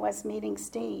me was meeting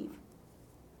Steve.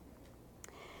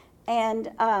 And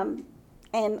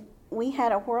we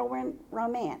had a whirlwind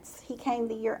romance. He came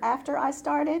the year after I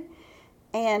started,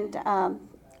 and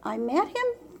I met him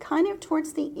kind of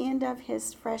towards the end of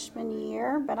his freshman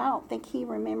year, but I don't think he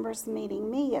remembers meeting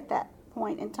me at that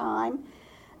point in time.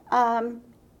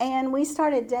 And we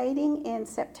started dating in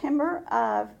September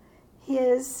of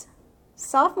his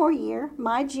sophomore year,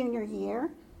 my junior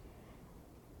year.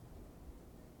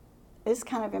 It's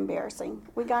kind of embarrassing.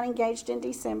 We got engaged in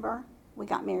December. We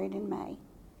got married in May.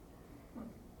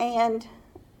 And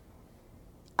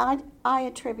I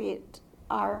attribute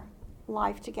our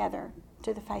life together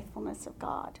to the faithfulness of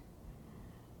God.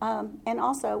 And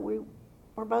also,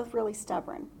 we're both really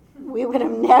stubborn. We would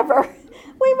have never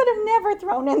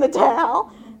thrown in the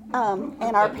towel,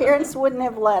 and our parents wouldn't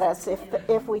have let us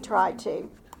if we tried to.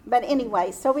 But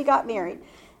anyway, so we got married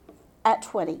at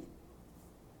 20.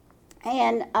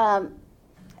 And I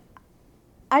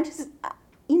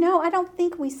don't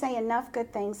think we say enough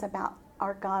good things about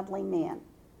our godly men.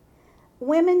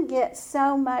 Women get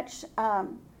so much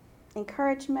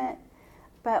encouragement,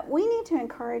 but we need to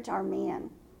encourage our men.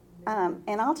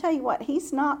 And I'll tell you what,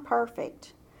 he's not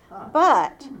perfect,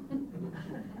 but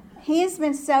he has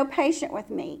been so patient with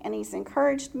me, and he's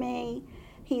encouraged me.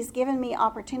 He's given me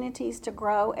opportunities to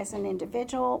grow as an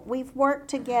individual. We've worked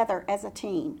together as a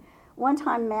team. One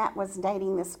time Matt was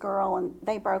dating this girl, and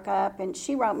they broke up, and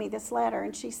she wrote me this letter,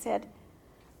 and she said,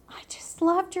 I just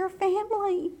loved your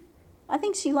family. I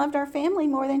think she loved our family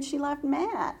more than she loved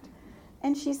Matt.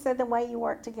 And she said the way you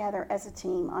work together as a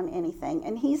team on anything.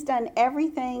 And he's done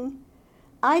everything.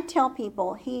 I tell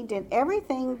people he did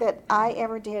everything that I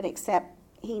ever did, except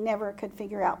he never could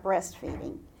figure out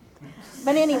breastfeeding.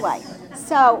 But anyway,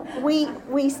 so we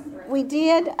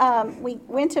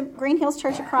went to Green Hills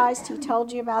Church of Christ. He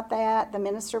told you about that. The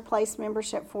minister placed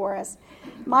membership for us.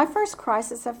 My first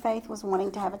crisis of faith was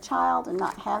wanting to have a child and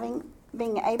not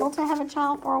being able to have a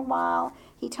child for a while.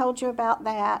 He told you about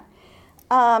that.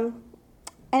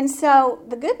 And so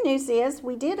the good news is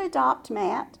we did adopt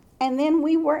Matt, and then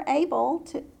we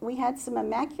had some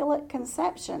immaculate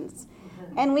conceptions.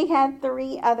 And we had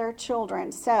 3 other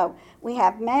children. So we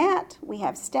have Matt, we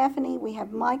have Stephanie, we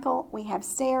have Michael, we have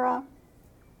Sarah.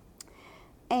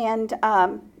 And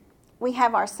we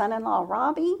have our son-in-law,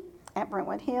 Robbie, at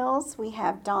Brentwood Hills. We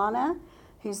have Donna,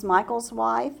 who's Michael's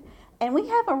wife. And we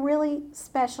have a really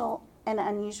special and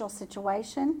unusual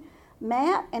situation.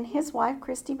 Matt and his wife,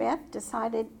 Christy Beth,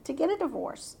 decided to get a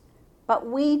divorce. But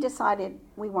we decided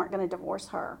we weren't going to divorce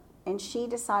her. And she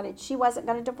decided she wasn't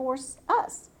going to divorce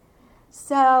us.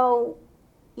 So,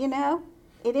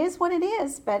 it is what it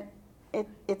is, but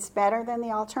it's better than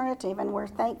the alternative, and we're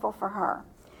thankful for her.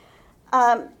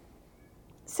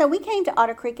 So we came to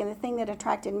Otter Creek, and the thing that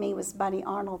attracted me was Buddy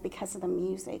Arnold because of the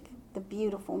music, the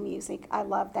beautiful music. I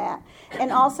love that. And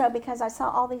also because I saw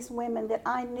all these women that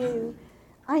I knew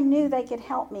they could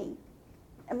help me.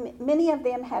 Many of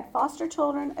them had foster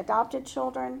children, adopted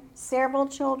children, several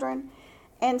children,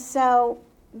 and so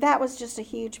that was just a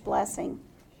huge blessing.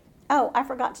 Oh, I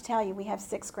forgot to tell you, we have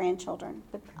 6 grandchildren,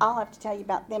 but I'll have to tell you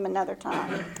about them another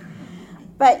time.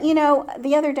 But,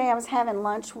 the other day I was having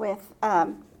lunch with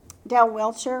Dell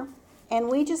Wilcher, and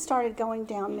we just started going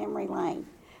down memory lane.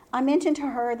 I mentioned to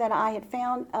her that I had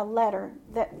found a letter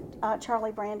that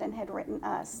Charlie Brandon had written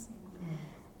us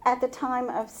at the time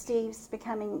of Steve's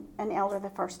becoming an elder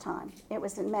the first time. It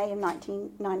was in May of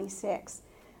 1996.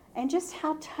 And just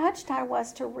how touched I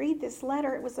was to read this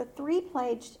letter. It was a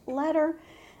 3-page letter.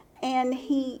 And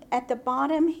at the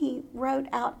bottom, he wrote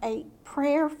out a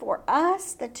prayer for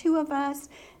us, the 2 of us,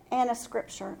 and a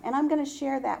scripture. And I'm going to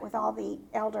share that with all the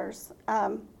elders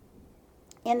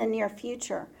in the near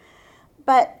future.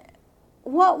 But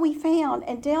what we found,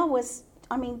 and Dell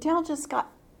just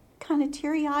got kind of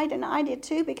teary-eyed, and I did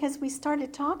too, because we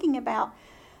started talking about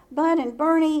Bud and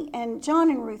Bernie and John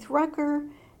and Ruth Rucker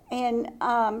and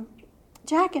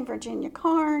Jack and Virginia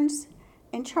Carnes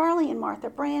and Charlie and Martha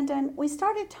Brandon. We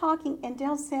started talking, and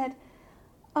Dell said,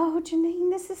 "Oh, Janine,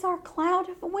 this is our cloud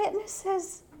of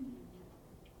witnesses."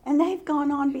 And they've gone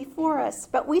on before us,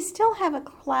 but we still have a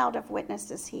cloud of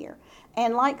witnesses here.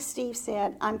 And like Steve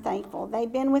said, I'm thankful. They've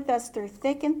been with us through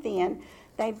thick and thin.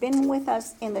 They've been with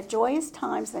us in the joyous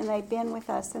times, and they've been with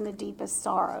us in the deepest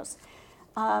sorrows.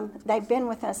 They've been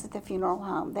with us at the funeral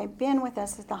home. They've been with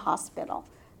us at the hospital.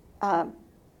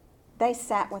 They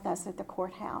sat with us at the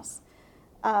courthouse.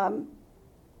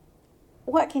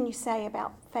 What can you say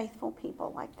about faithful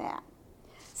people like that?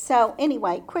 So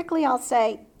anyway, quickly I'll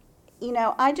say,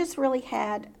 I just really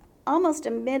had almost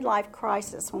a midlife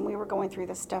crisis when we were going through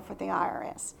this stuff with the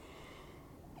IRS.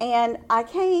 And I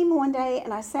came one day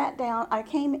and I sat down. I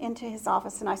came into his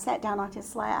office and I sat down on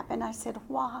his lap and I said,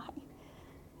 "Why?"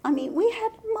 We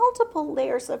had multiple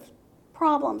layers of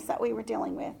problems that we were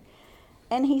dealing with.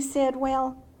 And he said,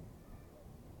 "Well,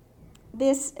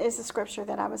 this is a scripture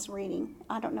that I was reading.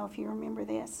 I don't know if you remember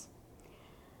this.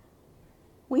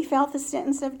 We felt the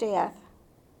sentence of death,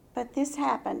 but this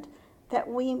happened that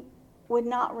we would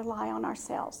not rely on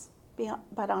ourselves,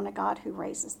 but on a God who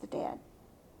raises the dead."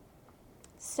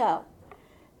 So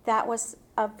that was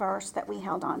a verse that we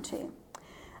held on to.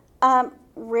 I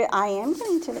am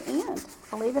getting to the end,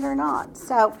 believe it or not.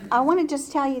 So I want to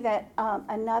just tell you that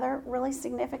another really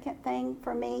significant thing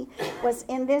for me was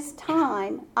in this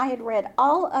time, I had read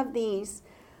all of these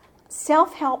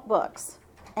self-help books,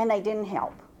 and they didn't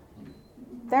help.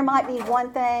 There might be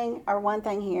one thing or one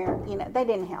thing here, they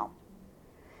didn't help.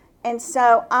 And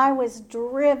so I was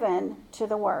driven to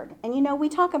the Word. And we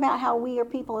talk about how we are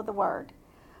people of the Word.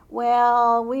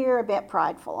 Well, we're a bit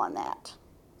prideful on that.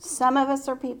 Some of us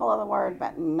are people of the Word,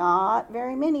 but not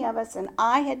very many of us. And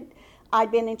I'd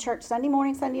been in church Sunday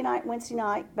morning, Sunday night, Wednesday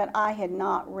night, but I had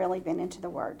not really been into the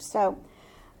Word. So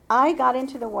I got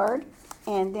into the Word,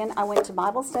 and then I went to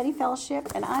Bible Study Fellowship.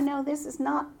 And I know this is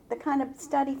not the kind of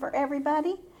study for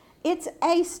everybody. It's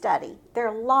a study. There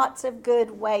are lots of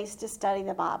good ways to study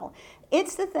the Bible.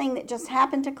 It's the thing that just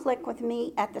happened to click with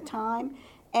me at the time,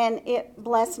 and it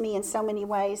blessed me in so many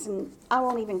ways, and I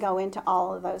won't even go into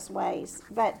all of those ways.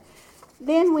 But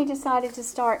then we decided to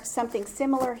start something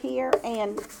similar here,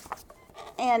 and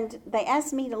they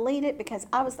asked me to lead it because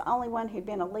I was the only one who'd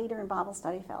been a leader in Bible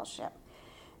Study Fellowship.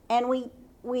 And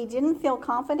we didn't feel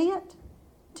confident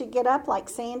to get up like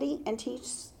Sandy and teach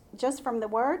just from the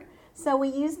Word, So we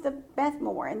used the Beth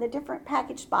Moore and the different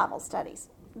packaged Bible studies.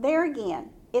 There again,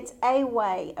 it's a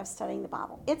way of studying the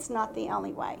Bible. It's not the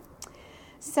only way.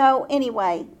 So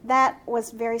anyway, that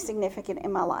was very significant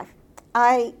in my life.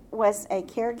 I was a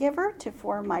caregiver to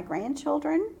 4 of my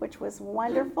grandchildren, which was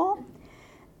wonderful.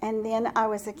 And then I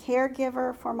was a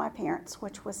caregiver for my parents,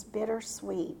 which was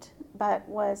bittersweet, but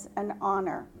was an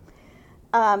honor.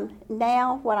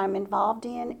 Now what I'm involved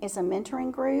in is a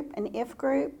mentoring group, an IF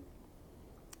group,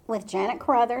 with Janet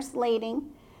Carruthers leading.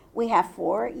 We have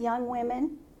 4 young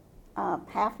women,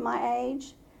 half my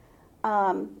age.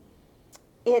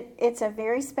 It's a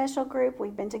very special group.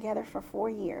 We've been together for 4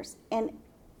 years. And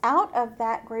out of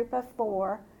that group of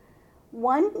 4,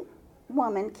 one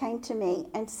woman came to me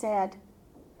and said,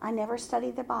 I never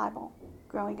studied the Bible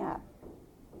growing up.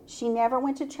 She never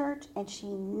went to church and she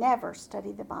never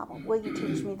studied the Bible. Will you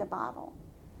teach me the Bible?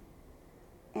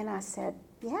 And I said,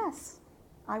 yes,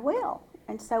 I will.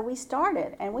 And so we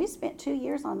started, and we spent 2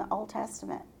 years on the Old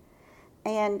Testament.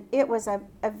 And it was a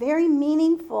very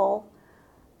meaningful,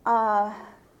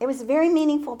 it was very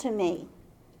meaningful to me.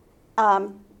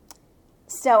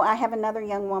 So I have another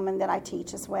young woman that I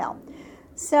teach as well.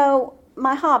 So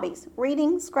my hobbies: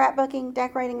 reading, scrapbooking,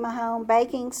 decorating my home,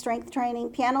 baking, strength training,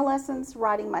 piano lessons,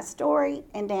 writing my story,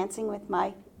 and dancing with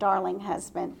my darling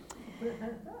husband.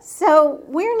 So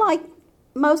we're like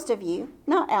most of you,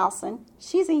 not Allison,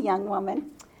 she's a young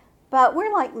woman, but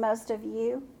we're like most of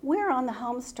you, we're on the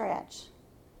home stretch.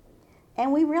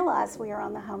 And we realize we are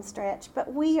on the home stretch,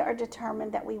 but we are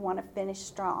determined that we want to finish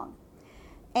strong.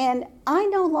 And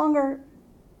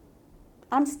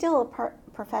I'm still a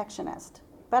perfectionist,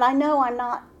 but I know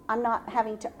I'm not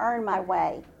having to earn my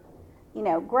way. You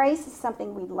know, grace is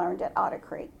something we learned at Otter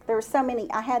Creek. There were so many,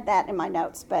 I had that in my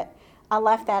notes, but I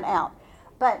left that out.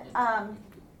 But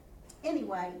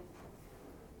anyway,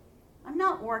 I'm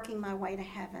not working my way to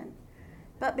heaven,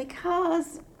 but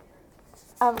because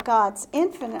of God's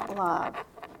infinite love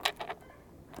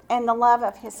and the love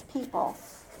of his people,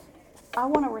 I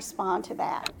want to respond to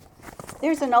that.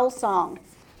 There's an old song.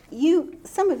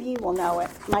 Some of you will know it.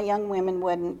 My young women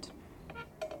wouldn't.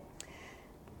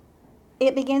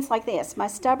 It begins like this: my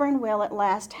stubborn will at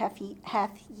last hath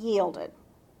yielded.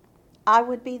 I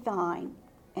would be thine,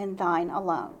 and thine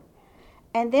alone.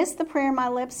 And this the prayer my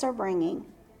lips are bringing: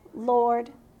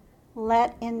 Lord,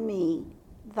 let in me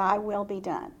thy will be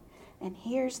done. And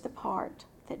here's the part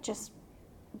that just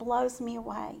blows me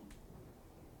away.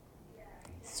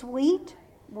 Sweet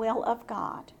will of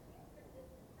God,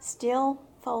 still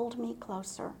fold me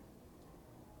closer,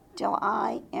 till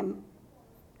I am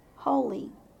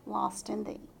wholly lost in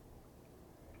thee.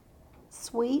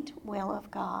 Sweet will of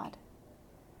God,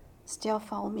 still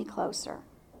fold me closer,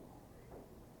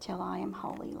 till I am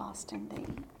wholly lost in thee.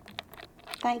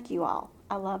 Thank you all.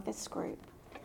 I love this group.